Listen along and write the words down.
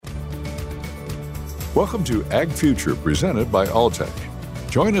Welcome to Ag Future, presented by Alltech.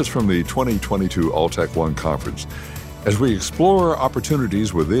 Join us from the 2022 Alltech One Conference as we explore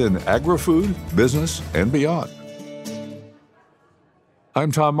opportunities within agri-food, business, and beyond.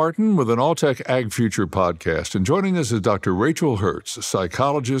 I'm Tom Martin with an Alltech Ag Future podcast, and joining us is Dr. Rachel Hertz, a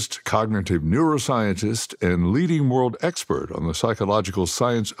psychologist, cognitive neuroscientist, and leading world expert on the psychological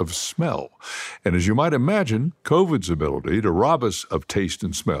science of smell. And as you might imagine, COVID's ability to rob us of taste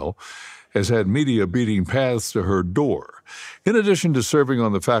and smell has had media beating paths to her door. In addition to serving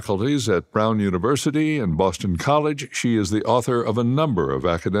on the faculties at Brown University and Boston College, she is the author of a number of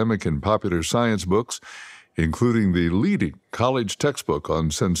academic and popular science books, including the leading college textbook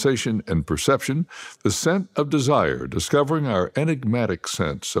on sensation and perception, The Scent of Desire, Discovering Our Enigmatic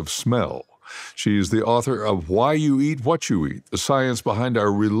Sense of Smell. She is the author of Why You Eat What You Eat, the science behind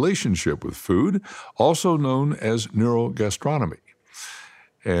our relationship with food, also known as neurogastronomy.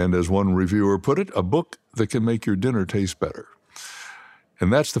 And as one reviewer put it, a book that can make your dinner taste better.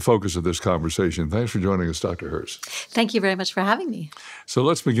 And that's the focus of this conversation. Thanks for joining us, Dr. Hertz. Thank you very much for having me. So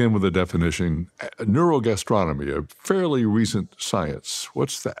let's begin with the definition. Neurogastronomy, a fairly recent science.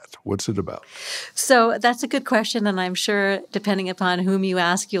 What's that? What's it about? So that's a good question, and I'm sure depending upon whom you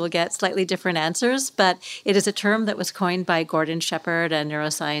ask, you'll get slightly different answers. But it is a term that was coined by Gordon Shepherd, a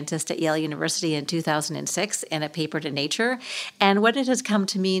neuroscientist at Yale University in 2006 in a paper to Nature. And what it has come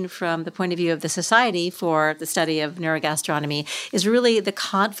to mean from the point of view of the Society for the Study of Neurogastronomy is really the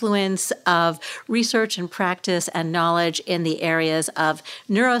confluence of research and practice and knowledge in the areas of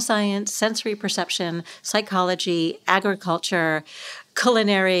neuroscience, sensory perception, psychology, agriculture,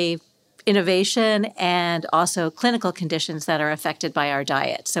 culinary innovation, and also clinical conditions that are affected by our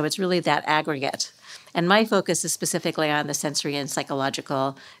diet. So it's really that aggregate. And my focus is specifically on the sensory and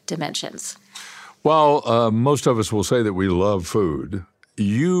psychological dimensions. While most of us will say that we love food,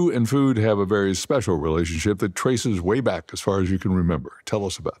 you and food have a very special relationship that traces way back as far as you can remember. Tell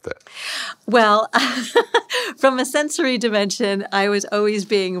us about that. Well, from a sensory dimension, I was always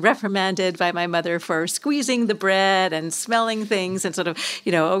being reprimanded by my mother for squeezing the bread and smelling things and sort of,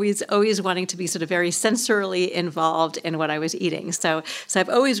 always wanting to be sort of very sensorily involved in what I was eating. So I've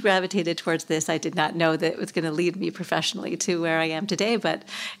always gravitated towards this. I did not know that it was going to lead me professionally to where I am today, but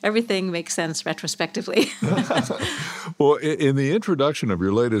everything makes sense retrospectively. Well, in the introduction of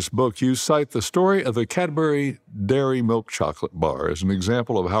your latest book, you cite the story of the Cadbury Dairy Milk Chocolate Bar as an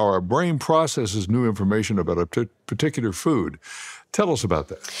example of how our brain processes new information about a particular food. Tell us about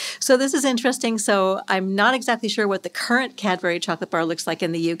that. So this is interesting. So I'm not exactly sure what the current Cadbury chocolate bar looks like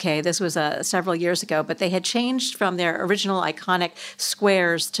in the UK. This was several years ago, but they had changed from their original iconic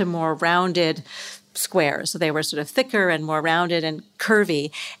squares to more rounded squares. So they were sort of thicker and more rounded and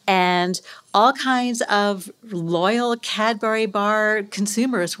curvy. And all kinds of loyal Cadbury bar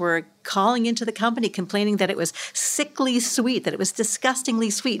consumers were calling into the company complaining that it was sickly sweet, that it was disgustingly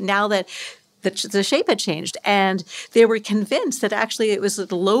sweet now that the shape had changed. And they were convinced that actually it was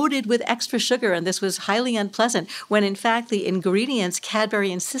loaded with extra sugar and this was highly unpleasant, when in fact the ingredients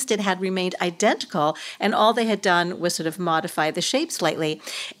Cadbury insisted had remained identical, and all they had done was sort of modify the shape slightly.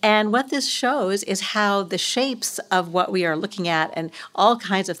 And what this shows is how the shapes of what we are looking at and all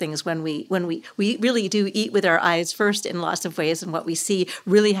kinds of things, when we really do eat with our eyes first in lots of ways, and what we see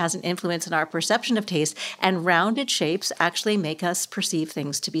really has an influence on our perception of taste, and rounded shapes actually make us perceive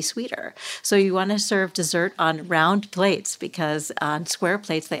things to be sweeter. So you want to serve dessert on round plates, because on square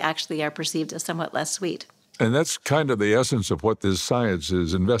plates, they actually are perceived as somewhat less sweet. And that's kind of the essence of what this science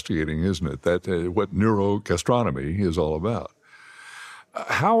is investigating, isn't it? That what neurogastronomy is all about.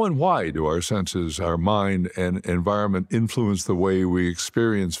 How and why do our senses, our mind, and environment influence the way we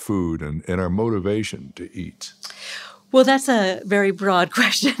experience food and our motivation to eat? Well, that's a very broad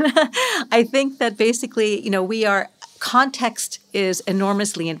question. I think that basically, context is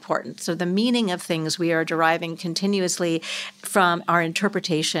enormously important. So the meaning of things we are deriving continuously from our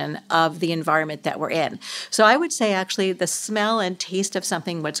interpretation of the environment that we're in. So I would say actually the smell and taste of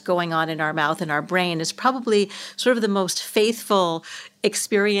something, what's going on in our mouth and our brain, is probably sort of the most faithful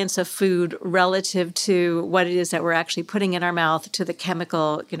experience of food relative to what it is that we're actually putting in our mouth, to the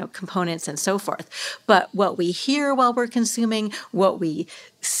chemical, components and so forth. But what we hear while we're consuming, what we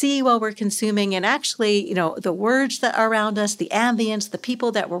see while we're consuming, and actually, the words that are around us, the ambience, the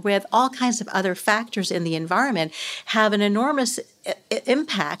people that we're with, all kinds of other factors in the environment have an enormous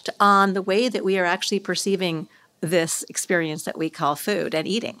impact on the way that we are actually perceiving this experience that we call food and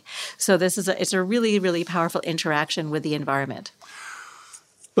eating. So it's a really, really powerful interaction with the environment.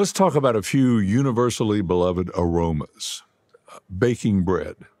 Let's talk about a few universally beloved aromas. Baking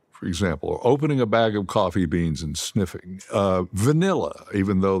bread, for example, or opening a bag of coffee beans and sniffing. Vanilla,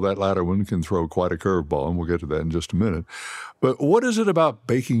 even though that latter one can throw quite a curveball, and we'll get to that in just a minute. But what is it about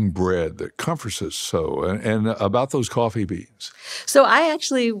baking bread that comforts us so, and about those coffee beans? So I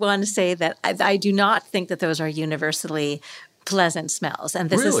actually want to say that I do not think that those are universally pleasant smells.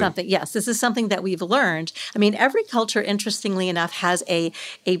 And this is something, yes, this is something that we've learned. I mean, every culture, interestingly enough, has a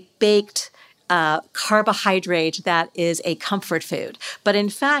baked carbohydrate that is a comfort food. But in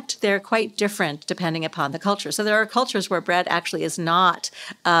fact, they're quite different depending upon the culture. So there are cultures where bread actually is not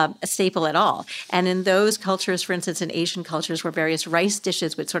a staple at all. And in those cultures, for instance, in Asian cultures where various rice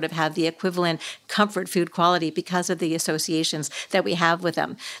dishes would sort of have the equivalent comfort food quality because of the associations that we have with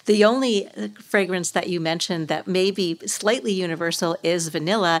them. The only fragrance that you mentioned that may be slightly universal is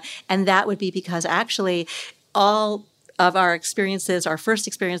vanilla, and that would be because actually all of our experiences, our first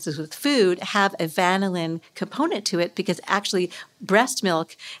experiences with food, have a vanillin component to it because actually breast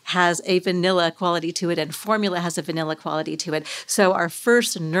milk has a vanilla quality to it and formula has a vanilla quality to it. So our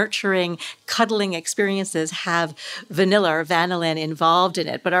first nurturing, cuddling experiences have vanilla or vanillin involved in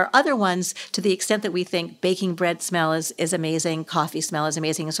it. But our other ones, to the extent that we think baking bread smell is amazing, coffee smell is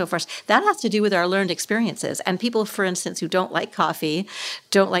amazing, and so forth, that has to do with our learned experiences. And people, for instance, who don't like coffee,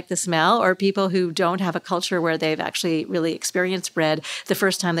 don't like the smell, or people who don't have a culture where they've actually really experienced bread, the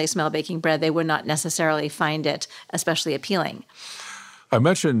first time they smell baking bread, they would not necessarily find it especially appealing. I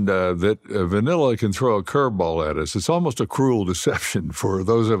mentioned that vanilla can throw a curveball at us. It's almost a cruel deception for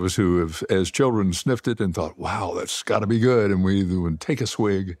those of us who have, as children, sniffed it and thought, wow, that's got to be good. And we would take a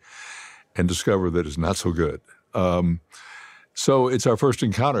swig and discover that it's not so good. So it's our first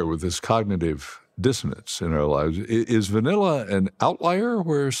encounter with this cognitive dissonance in our lives. Is vanilla an outlier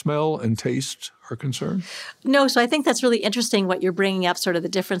where smell and taste are concerned? No, so I think that's really interesting what you're bringing up, sort of the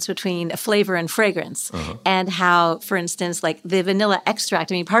difference between flavor and fragrance, and how, for instance, like the vanilla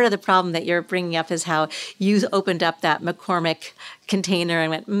extract. I mean, part of the problem that you're bringing up is how you opened up that McCormick container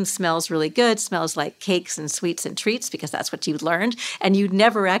and went, smells really good, smells like cakes and sweets and treats, because that's what you learned. And you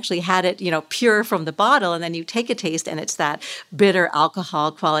never actually had it, pure from the bottle. And then you take a taste and it's that bitter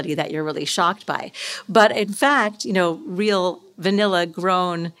alcohol quality that you're really shocked by. But in fact, real vanilla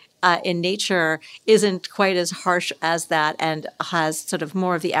grown in nature isn't quite as harsh as that and has sort of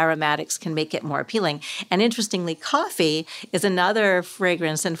more of the aromatics, can make it more appealing. And interestingly, coffee is another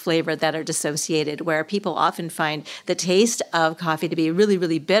fragrance and flavor that are dissociated, where people often find the taste of coffee to be really,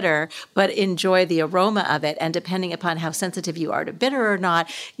 really bitter, but enjoy the aroma of it. And depending upon how sensitive you are to bitter or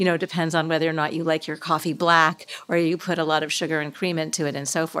not, depends on whether or not you like your coffee black or you put a lot of sugar and cream into it and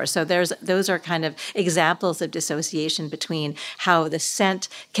so forth. So those are kind of examples of dissociation between how the scent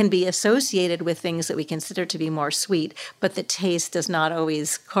can be associated with things that we consider to be more sweet, but the taste does not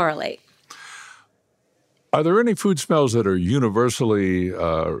always correlate. Are there any food smells that are universally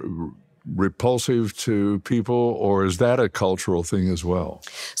repulsive to people, or is that a cultural thing as well?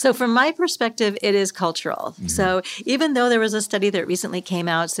 So from my perspective, it is cultural. Mm-hmm. So even though there was a study that recently came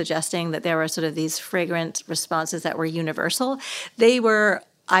out suggesting that there were sort of these fragrant responses that were universal, they were,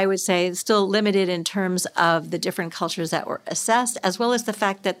 I would say, still limited in terms of the different cultures that were assessed, as well as the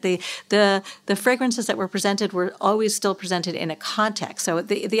fact that the fragrances that were presented were always still presented in a context. So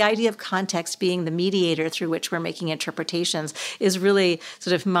the idea of context being the mediator through which we're making interpretations is really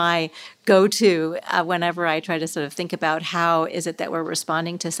sort of my go-to whenever I try to sort of think about how is it that we're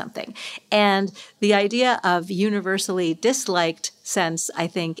responding to something. And the idea of universally disliked sense, I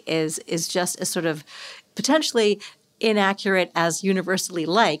think, is just a sort of potentially inaccurate as universally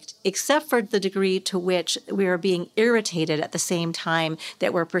liked, except for the degree to which we are being irritated at the same time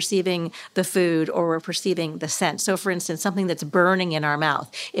that we're perceiving the food or we're perceiving the scent. So for instance, something that's burning in our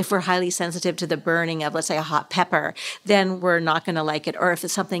mouth, if we're highly sensitive to the burning of, let's say, a hot pepper, then we're not going to like it. Or if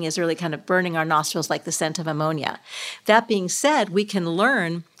something is really kind of burning our nostrils, like the scent of ammonia. That being said, we can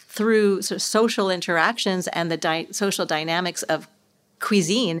learn through sort of social interactions and the social dynamics of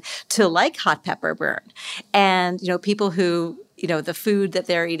cuisine to like hot pepper burn. And, people who, the food that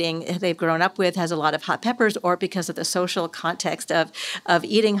they're eating, they've grown up with has a lot of hot peppers, or because of the social context of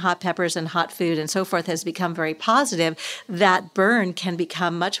eating hot peppers and hot food and so forth has become very positive, that burn can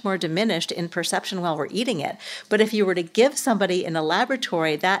become much more diminished in perception while we're eating it. But if you were to give somebody in a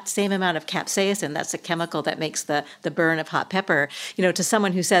laboratory that same amount of capsaicin, that's a chemical that makes the burn of hot pepper, to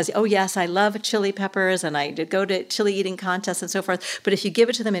someone who says, oh yes, I love chili peppers and I go to chili eating contests and so forth, but if you give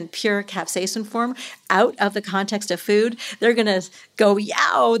it to them in pure capsaicin form, out of the context of food, they're going to go,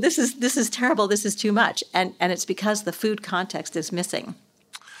 yow, this is terrible, this is too much. And it's because the food context is missing.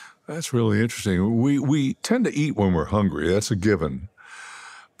 That's really interesting. We tend to eat when we're hungry. That's a given.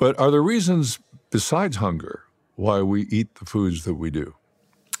 But are there reasons besides hunger why we eat the foods that we do?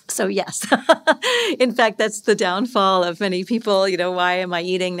 So yes, in fact, that's the downfall of many people. Why am I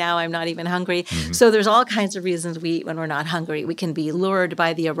eating now? I'm not even hungry. Mm-hmm. So there's all kinds of reasons we eat when we're not hungry. We can be lured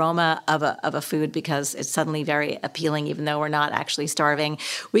by the aroma of a food because it's suddenly very appealing, even though we're not actually starving.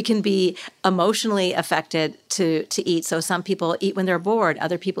 We can be emotionally affected to eat. So some people eat when they're bored.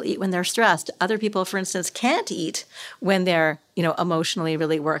 Other people eat when they're stressed. Other people, for instance, can't eat when they're emotionally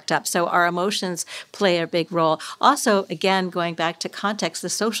really worked up. So our emotions play a big role. Also, again, going back to context, the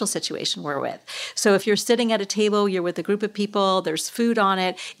social situation we're with. So if you're sitting at a table, you're with a group of people, there's food on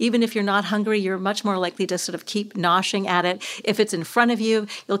it, even if you're not hungry, you're much more likely to sort of keep noshing at it. If it's in front of you,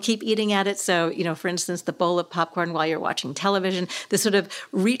 you'll keep eating at it. So, for instance, the bowl of popcorn while you're watching television, this sort of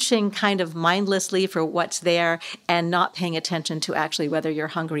reaching kind of mindlessly for what's there and not paying attention to actually whether you're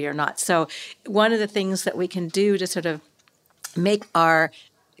hungry or not. So one of the things that we can do to sort of make our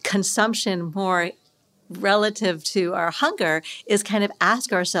consumption more relative to our hunger is kind of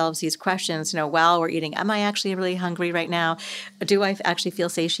ask ourselves these questions, while we're eating. Am I actually really hungry right now? Do I actually feel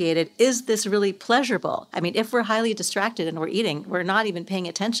satiated? Is this really pleasurable? I mean, if we're highly distracted and we're eating, we're not even paying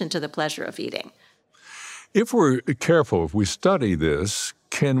attention to the pleasure of eating. If we're careful, if we study this,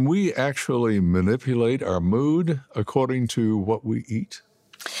 can we actually manipulate our mood according to what we eat?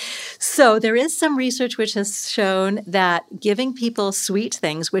 So there is some research which has shown that giving people sweet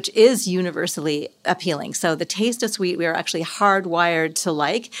things, which is universally appealing. So the taste of sweet, we are actually hardwired to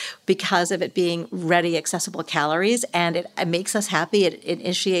like because of it being ready, accessible calories, and it makes us happy. It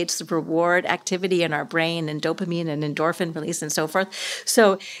initiates reward activity in our brain and dopamine and endorphin release and so forth.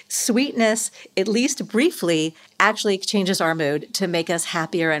 So sweetness, at least briefly, actually changes our mood to make us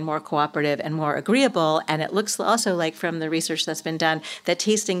happier and more cooperative and more agreeable. And it looks also like from the research that's been done that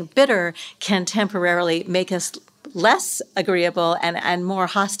tasting bitter can temporarily make us less agreeable and more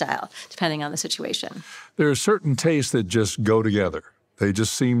hostile, depending on the situation. There are certain tastes that just go together. They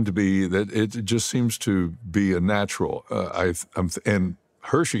just seem to be, that it just seems to be a natural. And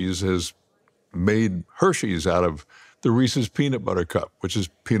Hershey's has made Hershey's out of the Reese's Peanut Butter Cup, which is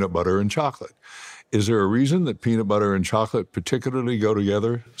peanut butter and chocolate. Is there a reason that peanut butter and chocolate particularly go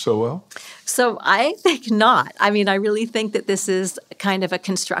together so well? So I think not. I mean, I really think that this is kind of a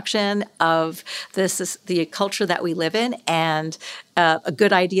construction of the culture that we live in, and a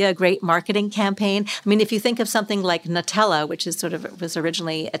good idea, a great marketing campaign. I mean, if you think of something like Nutella, which is was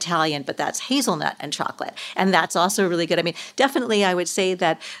originally Italian, but that's hazelnut and chocolate, and that's also really good. I mean, definitely I would say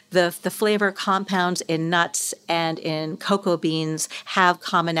that the flavor compounds in nuts and in cocoa beans have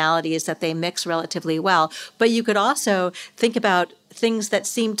commonalities that they mix relatively well. But you could also think about things that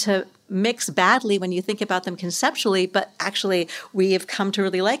seem to mix badly when you think about them conceptually, but actually we have come to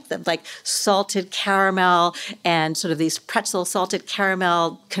really like them, like salted caramel and sort of these pretzel salted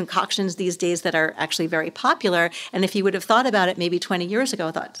caramel concoctions these days that are actually very popular. And if you would have thought about it maybe 20 years ago,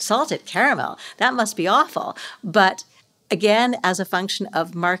 I thought, salted caramel, that must be awful. But again, as a function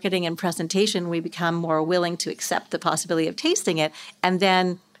of marketing and presentation, we become more willing to accept the possibility of tasting it. And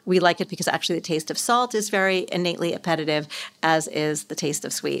then we like it because actually the taste of salt is very innately appetitive, as is the taste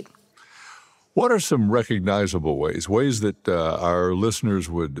of sweet. What are some recognizable ways that our listeners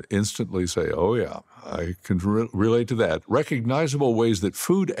would instantly say, oh, yeah, I can relate to that? Recognizable ways that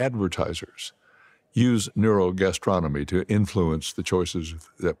food advertisers use neurogastronomy to influence the choices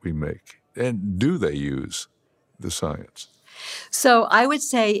that we make. And do they use the science? So I would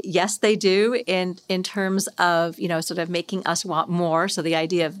say, yes, they do in terms of, sort of making us want more. So the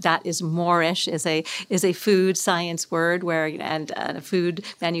idea of that is more-ish is a food science word and a food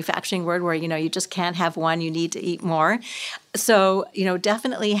manufacturing word where, you just can't have one, you need to eat more. So,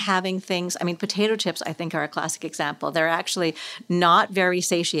 definitely having things, I mean, potato chips, I think, are a classic example. They're actually not very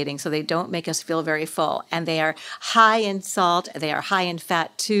satiating, so they don't make us feel very full. And they are high in salt, they are high in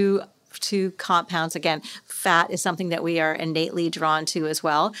fat, two compounds. Again, fat is something that we are innately drawn to as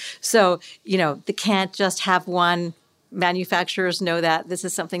well. So, they can't just have one. Manufacturers know that this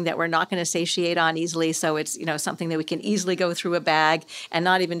is something that we're not going to satiate on easily. So it's, something that we can easily go through a bag and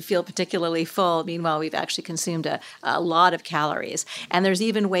not even feel particularly full. Meanwhile, we've actually consumed a lot of calories. And there's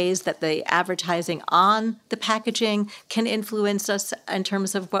even ways that the advertising on the packaging can influence us in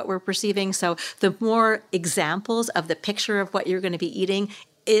terms of what we're perceiving. So the more examples of the picture of what you're going to be eating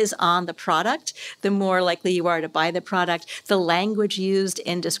is on the product, the more likely you are to buy the product. The language used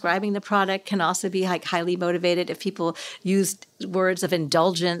in describing the product can also be highly motivated. If people use words of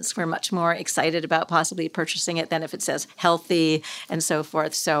indulgence, we're much more excited about possibly purchasing it than if it says healthy and so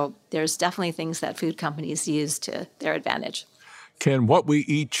forth. So there's definitely things that food companies use to their advantage. Can what we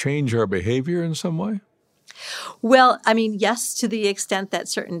eat change our behavior in some way? Well, I mean, yes, to the extent that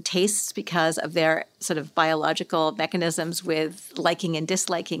certain tastes, because of their sort of biological mechanisms with liking and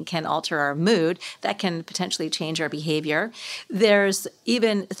disliking, can alter our mood, that can potentially change our behavior. There's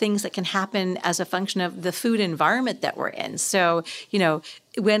even things that can happen as a function of the food environment that we're in. So,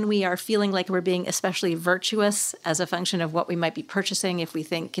 when we are feeling like we're being especially virtuous as a function of what we might be purchasing, if we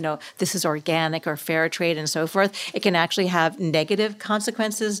think, this is organic or fair trade and so forth, it can actually have negative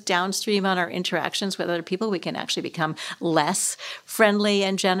consequences downstream on our interactions with other people. We can actually become less friendly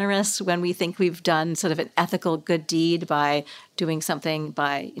and generous when we think we've done sort of an ethical good deed by doing something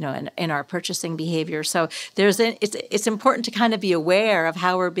by, in our purchasing behavior. So it's important to kind of be aware of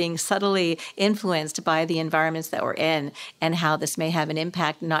how we're being subtly influenced by the environments that we're in and how this may have an impact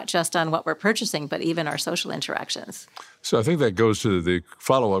not just on what we're purchasing, but even our social interactions. So I think that goes to the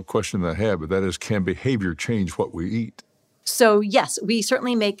follow-up question that I have, but that is, can behavior change what we eat? So yes, we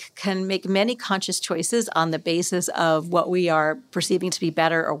certainly can make many conscious choices on the basis of what we are perceiving to be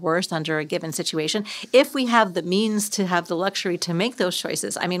better or worse under a given situation, if we have the means to have the luxury to make those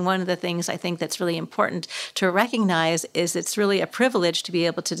choices. I mean, one of the things I think that's really important to recognize is it's really a privilege to be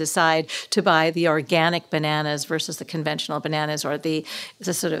able to decide to buy the organic bananas versus the conventional bananas, or the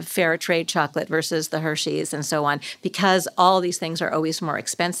sort of fair trade chocolate versus the Hershey's and so on, because all these things are always more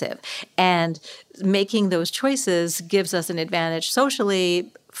expensive. And making those choices gives us an advantage socially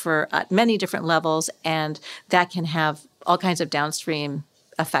for at many different levels, and that can have all kinds of downstream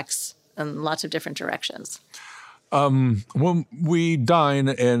effects in lots of different directions. When we dine,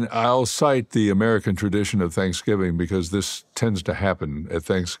 and I'll cite the American tradition of Thanksgiving because this tends to happen at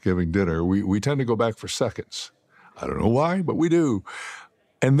Thanksgiving dinner, we tend to go back for seconds. I don't know why, but we do.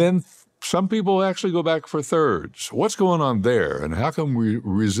 And then some people actually go back for thirds. What's going on there, and how can we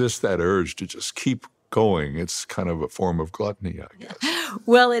resist that urge to just keep going? It's kind of a form of gluttony, I guess.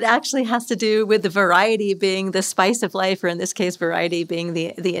 Well, it actually has to do with the variety being the spice of life, or in this case, variety being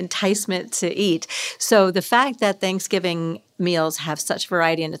the enticement to eat. So the fact that Thanksgiving meals have such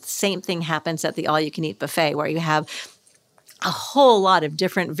variety, and the same thing happens at the all-you-can-eat buffet, where you have a whole lot of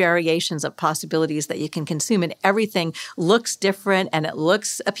different variations of possibilities that you can consume, and everything looks different and it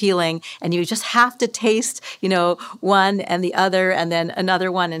looks appealing, and you just have to taste, one and the other and then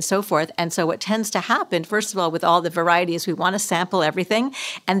another one and so forth. And so what tends to happen, first of all, with all the varieties, we want to sample everything,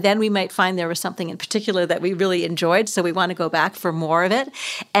 and then we might find there was something in particular that we really enjoyed, so we want to go back for more of it.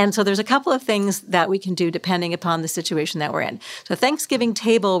 And so there's a couple of things that we can do depending upon the situation that we're in. So Thanksgiving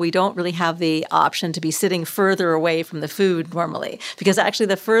table, we don't really have the option to be sitting further away from the food normally, because actually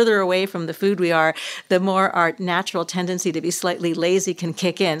the further away from the food we are, the more our natural tendency to be slightly lazy can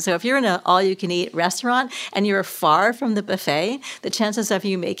kick in. So if you're in an all-you-can-eat restaurant and you're far from the buffet, the chances of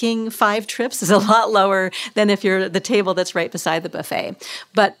you making 5 trips is a lot lower than if you're at the table that's right beside the buffet.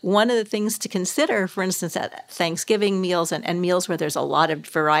 But one of the things to consider, for instance, at Thanksgiving meals and meals where there's a lot of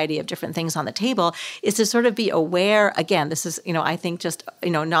variety of different things on the table, is to sort of be aware. Again, this is, I think just,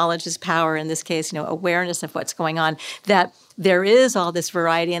 knowledge is power in this case, awareness of what's going on, that there is all this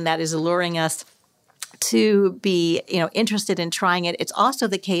variety, and that is alluring us to be, interested in trying it. It's also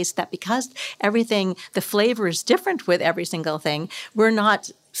the case that because everything, the flavor is different with every single thing, we're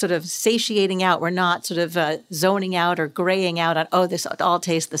not sort of satiating out. We're not sort of zoning out or graying out on, this all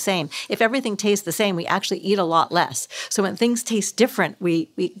tastes the same. If everything tastes the same, we actually eat a lot less. So when things taste different, we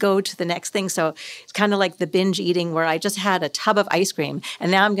go to the next thing. So it's kind of like the binge eating where I just had a tub of ice cream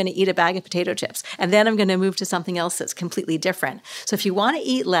and now I'm going to eat a bag of potato chips. And then I'm going to move to something else that's completely different. So if you want to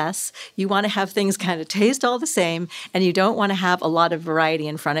eat less, you want to have things kind of taste all the same, and you don't want to have a lot of variety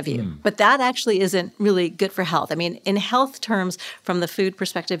in front of you. But that actually isn't really good for health. I mean, in health terms, from the food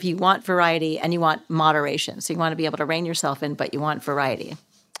perspective, you want variety and you want moderation. So you want to be able to rein yourself in, but you want variety.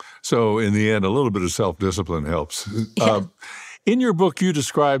 So in the end, a little bit of self-discipline helps. Yeah. In your book, you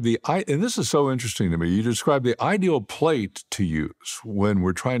describe and this is so interesting to me, you describe the ideal plate to use when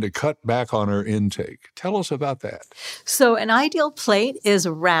we're trying to cut back on our intake. Tell us about that. So an ideal plate is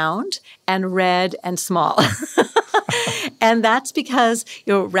round and red and small. And that's because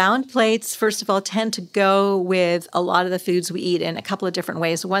round plates, first of all, tend to go with a lot of the foods we eat in a couple of different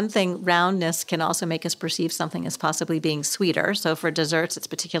ways. One thing, roundness can also make us perceive something as possibly being sweeter. So for desserts, it's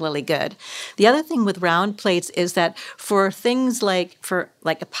particularly good. The other thing with round plates is that for things like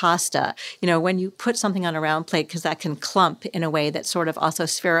a pasta, when you put something on a round plate, because that can clump in a way that's sort of also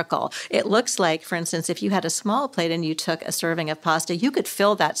spherical. It looks like, for instance, if you had a small plate and you took a serving of pasta, you could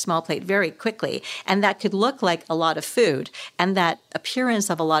fill that small plate very quickly, and that could look like a lot of food. and that appearance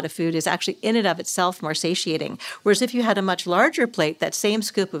of a lot of food is actually in and of itself more satiating. Whereas if you had a much larger plate, that same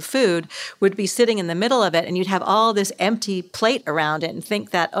scoop of food would be sitting in the middle of it, and you'd have all this empty plate around it and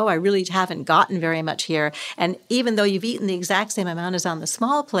think that, oh, I really haven't gotten very much here. And even though you've eaten the exact same amount as on the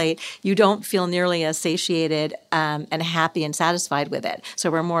small plate, you don't feel nearly as satiated and happy and satisfied with it. So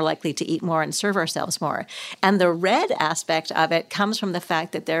we're more likely to eat more and serve ourselves more. And the red aspect of it comes from the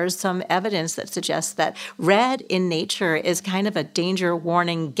fact that there's some evidence that suggests that red in nature is kind of a danger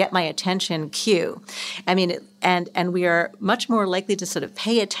warning, get my attention cue. I mean, and we are much more likely to sort of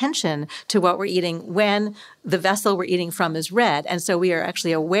pay attention to what we're eating when the vessel we're eating from is red. And so we are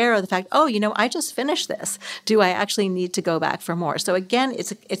actually aware of the fact, oh, I just finished this. Do I actually need to go back for more? So again,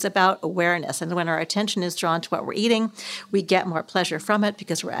 it's about awareness. And when our attention is drawn to what we're eating, we get more pleasure from it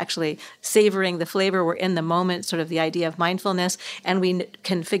because we're actually savoring the flavor. We're in the moment, sort of the idea of mindfulness, and we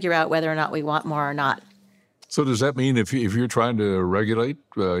can figure out whether or not we want more or not. So does that mean if you're trying to regulate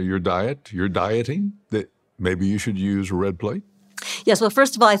your diet, your dieting, that maybe you should use a red plate? Yes. Well,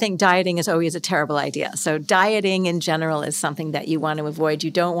 first of all, I think dieting is always a terrible idea. So dieting in general is something that you want to avoid.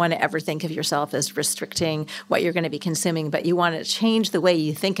 You don't want to ever think of yourself as restricting what you're going to be consuming, but you want to change the way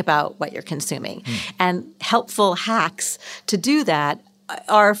you think about what you're consuming. And helpful hacks to do that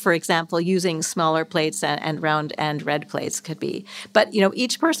are, for example, using smaller plates and round and red plates could be. But,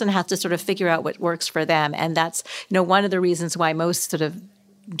 each person has to sort of figure out what works for them. And that's, one of the reasons why most sort of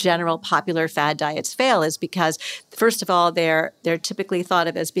general popular fad diets fail is because, first of all, they're typically thought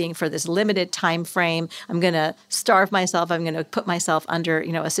of as being for this limited time frame. I'm going to starve myself. I'm going to put myself under,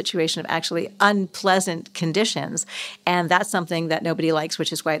 a situation of actually unpleasant conditions. And that's something that nobody likes,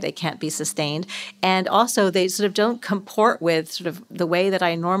 which is why they can't be sustained. And also, they sort of don't comport with sort of the way that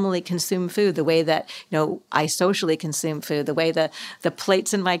I normally consume food, the way that, I socially consume food, the way the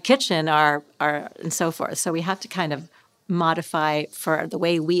plates in my kitchen are, and so forth. So we have to kind of modify for the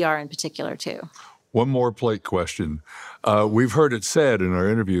way we are in particular, too. One more plate question. We've heard it said in our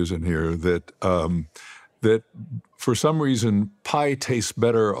interviews in here that that for some reason pie tastes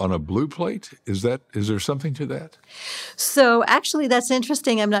better on a blue plate. Is there something to that? So actually, that's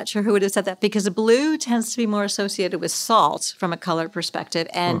interesting. I'm not sure who would have said that because blue tends to be more associated with salt from a color perspective,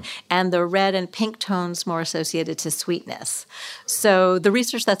 and the red and pink tones more associated to sweetness. So the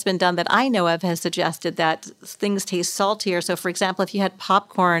research that's been done that I know of has suggested that things taste saltier. So for example, if you had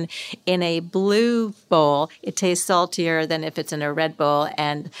popcorn in a blue bowl, it tastes saltier than if it's in a red bowl,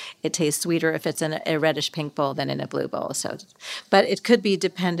 and it tastes sweeter if it's in a reddish pink bowl than in a blue bowl. So, but it could be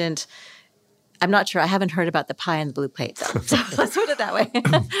dependent. I'm not sure. I haven't heard about the pie and the blue plate, though. So let's put it that way.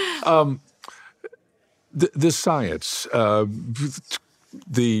 The science,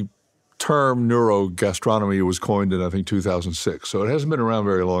 the term neurogastronomy was coined in, I think, 2006. So it hasn't been around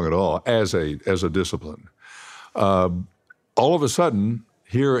very long at all as a discipline. All of a sudden,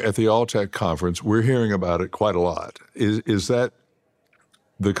 here at the Alltech conference, we're hearing about it quite a lot. Is that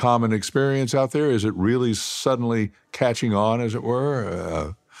the common experience out there? Is it really suddenly catching on, as it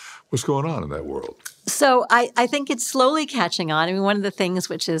were? What's going on in that world? So I think it's slowly catching on. I mean, one of the things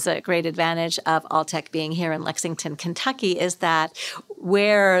which is a great advantage of Alltech being here in Lexington, Kentucky, is that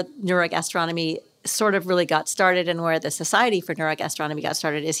where neurogastronomy sort of really got started and where the Society for Neurogastronomy got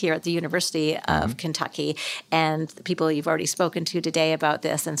started is here at the University of Kentucky. And the people you've already spoken to today about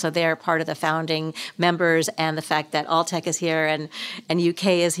this. And so they're part of the founding members, and the fact that Alltech is here and UK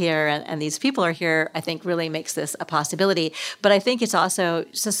is here and these people are here, I think really makes this a possibility. But I think it's also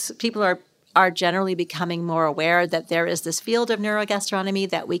just people are generally becoming more aware that there is this field of neurogastronomy,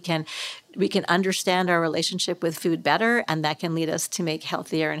 that we can understand our relationship with food better, and that can lead us to make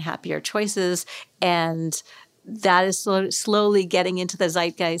healthier and happier choices. And that is slowly getting into the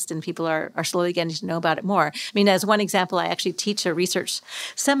zeitgeist, and people are slowly getting to know about it more. I mean, as one example, I actually teach a research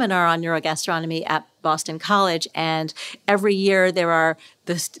seminar on neurogastronomy at Boston College, and every year there are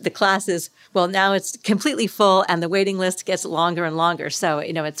the classes. Well, now it's completely full, and the waiting list gets longer and longer. So,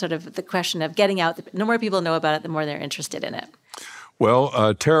 it's sort of the question of getting out. The more people know about it, the more they're interested in it.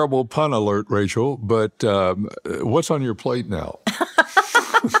 Well, terrible pun alert, Rachel, but what's on your plate now?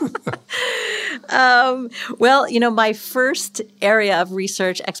 Well, my first area of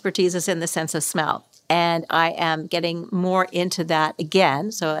research expertise is in the sense of smell. And I am getting more into that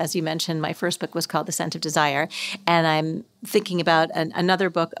again. So as you mentioned, my first book was called The Scent of Desire. And I'm thinking about another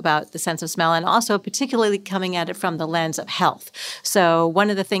book about the sense of smell, and also particularly coming at it from the lens of health. So one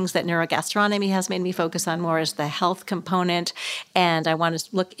of the things that neurogastronomy has made me focus on more is the health component, and I want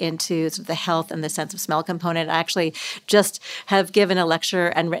to look into sort of the health and the sense of smell component. I actually just have given a lecture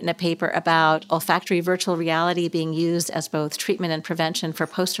and written a paper about olfactory virtual reality being used as both treatment and prevention for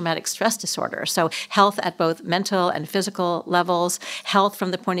post-traumatic stress disorder. So health at both mental and physical levels, health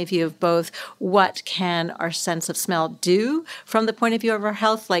from the point of view of both what can our sense of smell do from the point of view of our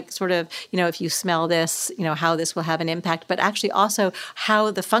health, like sort of, if you smell this, how this will have an impact, but actually also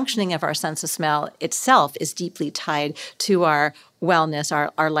how the functioning of our sense of smell itself is deeply tied to our wellness,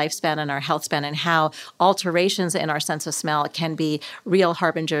 our lifespan and our health span, and how alterations in our sense of smell can be real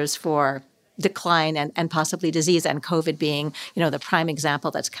harbingers for decline and possibly disease, and COVID being, the prime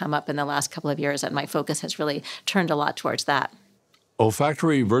example that's come up in the last couple of years, and my focus has really turned a lot towards that.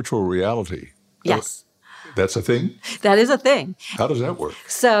 Olfactory virtual reality. Yes. That's a thing? That is a thing. How does that work?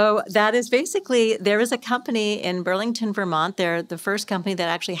 So that is basically, there is a company in Burlington, Vermont. They're the first company that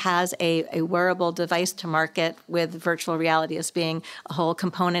actually has a wearable device to market with virtual reality as being a whole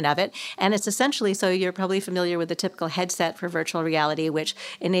component of it. And it's essentially, so you're probably familiar with the typical headset for virtual reality, which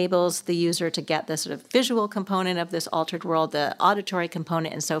enables the user to get the sort of visual component of this altered world, the auditory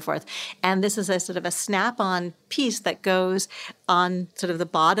component, and so forth. And this is a sort of a snap-on piece that goes on sort of the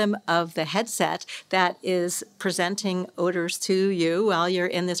bottom of the headset that is presenting odors to you while you're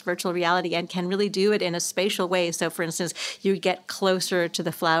in this virtual reality, and can really do it in a spatial way. So, for instance, you get closer to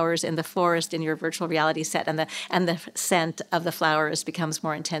the flowers in the forest in your virtual reality set, and the scent of the flowers becomes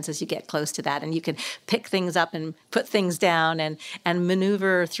more intense as you get close to that. And you can pick things up and put things down and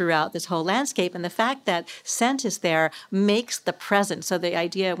maneuver throughout this whole landscape. And the fact that scent is there makes the present. So the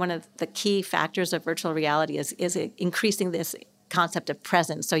idea, one of the key factors of virtual reality is increasing this concept of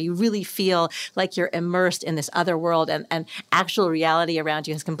presence. So you really feel like you're immersed in this other world, and actual reality around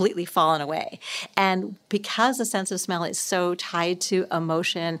you has completely fallen away. And because the sense of smell is so tied to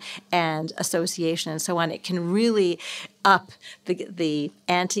emotion and association and so on, it can really up the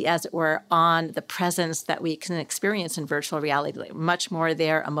ante, as it were, on the presence that we can experience in virtual reality, like much more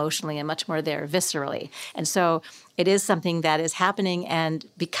there emotionally and much more there viscerally. And so it is something that is happening and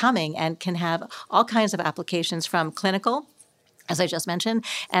becoming, and can have all kinds of applications, from clinical, as I just mentioned,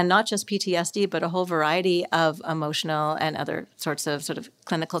 and not just PTSD, but a whole variety of emotional and other sorts of sort of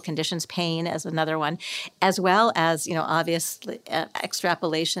clinical conditions. Pain as another one, as well as, obviously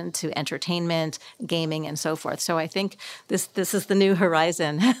extrapolation to entertainment, gaming, and so forth. So I think this is the new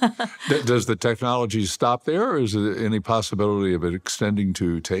horizon. Does the technology stop there, or is there any possibility of it extending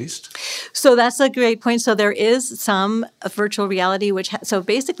to taste? So that's a great point. So there is some virtual reality, so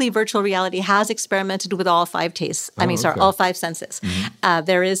basically virtual reality has experimented with all five tastes. All five senses. Mm-hmm.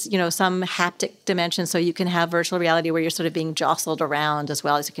 There is, some haptic dimension, so you can have virtual reality where you're sort of being jostled around, as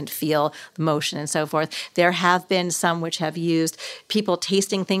well as you can feel the motion and so forth. There have been some which have used people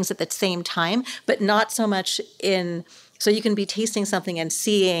tasting things at the same time, but not so much so you can be tasting something and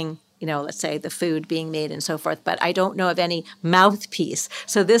seeing, let's say the food being made and so forth, but I don't know of any mouthpiece.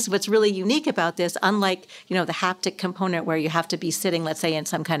 So what's really unique about this, unlike, the haptic component where you have to be sitting, let's say, in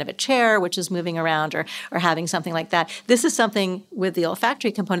some kind of a chair, which is moving around, or having something like that. This is something with the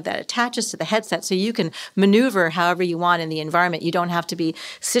olfactory component that attaches to the headset, so you can maneuver however you want in the environment. You don't have to be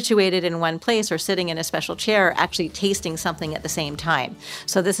situated in one place or sitting in a special chair, actually tasting something at the same time.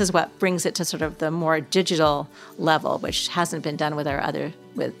 So this is what brings it to sort of the more digital level, which hasn't been done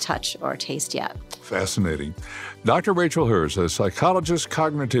with touch or taste yet. Fascinating. Dr. Rachel Herz, a psychologist,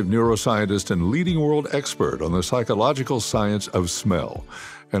 cognitive neuroscientist, and leading world expert on the psychological science of smell.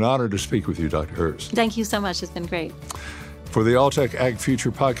 An honor to speak with you, Dr. Herz. Thank you so much. It's been great. For the Alltech Ag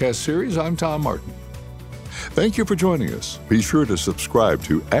Future podcast series, I'm Tom Martin. Thank you for joining us. Be sure to subscribe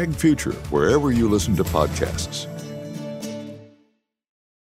to Ag Future wherever you listen to podcasts.